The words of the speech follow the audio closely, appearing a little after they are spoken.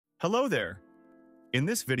Hello there! In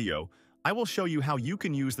this video, I will show you how you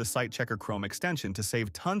can use the Sitechecker Chrome extension to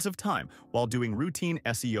save tons of time while doing routine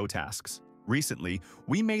SEO tasks. Recently,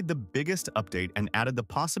 we made the biggest update and added the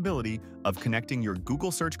possibility of connecting your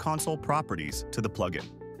Google Search Console properties to the plugin.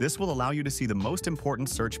 This will allow you to see the most important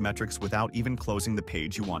search metrics without even closing the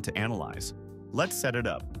page you want to analyze. Let's set it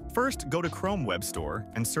up. First, go to Chrome Web Store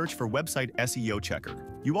and search for Website SEO Checker.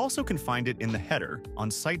 You also can find it in the header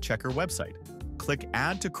on Sitechecker website. Click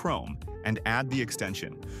Add to Chrome and add the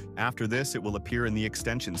extension. After this, it will appear in the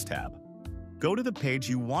Extensions tab. Go to the page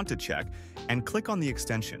you want to check and click on the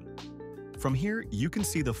extension. From here, you can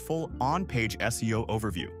see the full On-Page SEO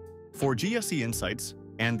Overview. For GSE Insights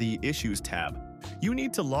and the Issues tab, you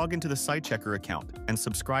need to log into the Sitechecker account and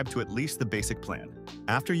subscribe to at least the basic plan.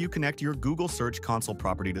 After you connect your Google Search Console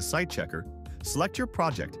property to Sitechecker, select your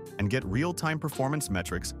project and get real-time performance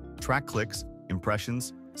metrics, track clicks,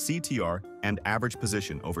 impressions, CTR, and average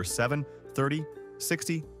position over 7, 30,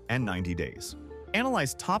 60, and 90 days.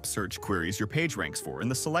 Analyze top search queries your page ranks for in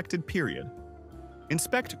the selected period.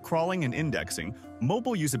 Inspect crawling and indexing,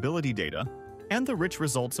 mobile usability data, and the rich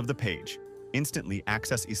results of the page. Instantly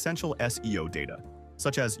access essential SEO data,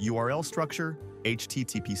 such as URL structure,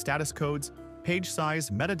 HTTP status codes, page size,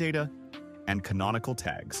 metadata, and canonical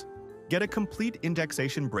tags. Get a complete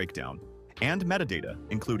indexation breakdown and metadata,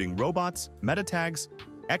 including robots, meta tags,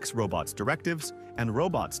 xrobots directives, and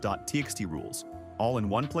robots.txt rules, all in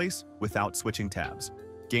one place without switching tabs.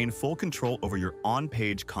 Gain full control over your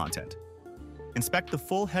on-page content. Inspect the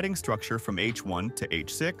full heading structure from H1 to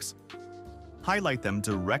H6, highlight them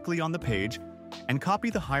directly on the page, and copy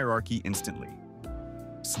the hierarchy instantly.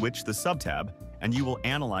 Switch the subtab, and you will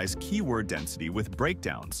analyze keyword density with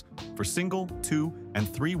breakdowns for single, 2, and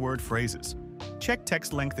 3-word phrases. Check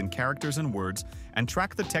text length in characters and words, and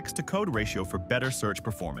track the text-to-code ratio for better search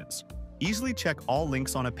performance. Easily check all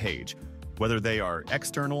links on a page, whether they are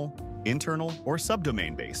external, internal, or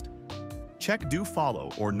subdomain-based. Check do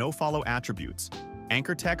follow or no follow attributes,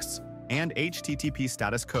 anchor texts, and HTTP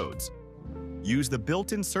status codes. Use the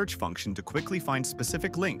built-in search function to quickly find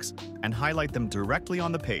specific links and highlight them directly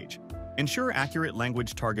on the page. Ensure accurate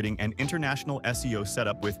language targeting and international SEO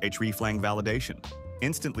setup with hreflang validation.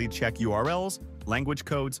 Instantly check URLs, language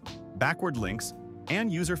codes, backward links,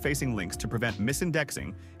 and user-facing links to prevent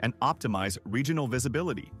misindexing and optimize regional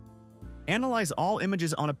visibility. Analyze all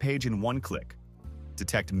images on a page in one click.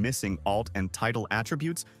 Detect missing alt and title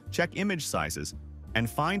attributes, check image sizes, and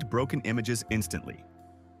find broken images instantly.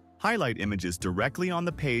 Highlight images directly on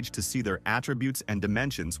the page to see their attributes and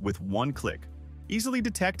dimensions with one click. Easily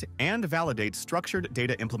detect and validate structured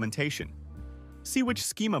data implementation. See which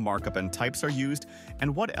schema markup and types are used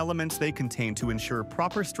and what elements they contain to ensure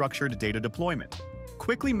proper structured data deployment.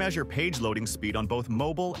 Quickly measure page loading speed on both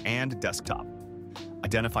mobile and desktop.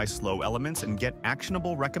 Identify slow elements and get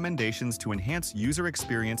actionable recommendations to enhance user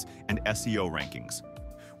experience and SEO rankings.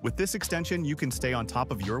 With this extension, you can stay on top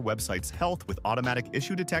of your website's health with automatic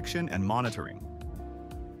issue detection and monitoring.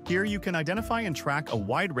 Here you can identify and track a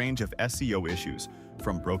wide range of SEO issues,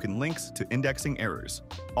 from broken links to indexing errors.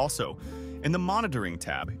 Also, in the Monitoring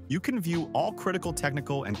tab, you can view all critical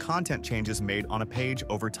technical and content changes made on a page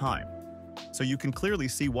over time, so you can clearly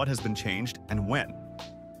see what has been changed and when.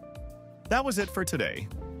 That was it for today.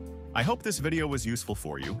 I hope this video was useful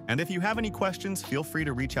for you, and if you have any questions, feel free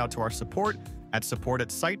to reach out to our support at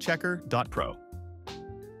support@sitechecker.pro.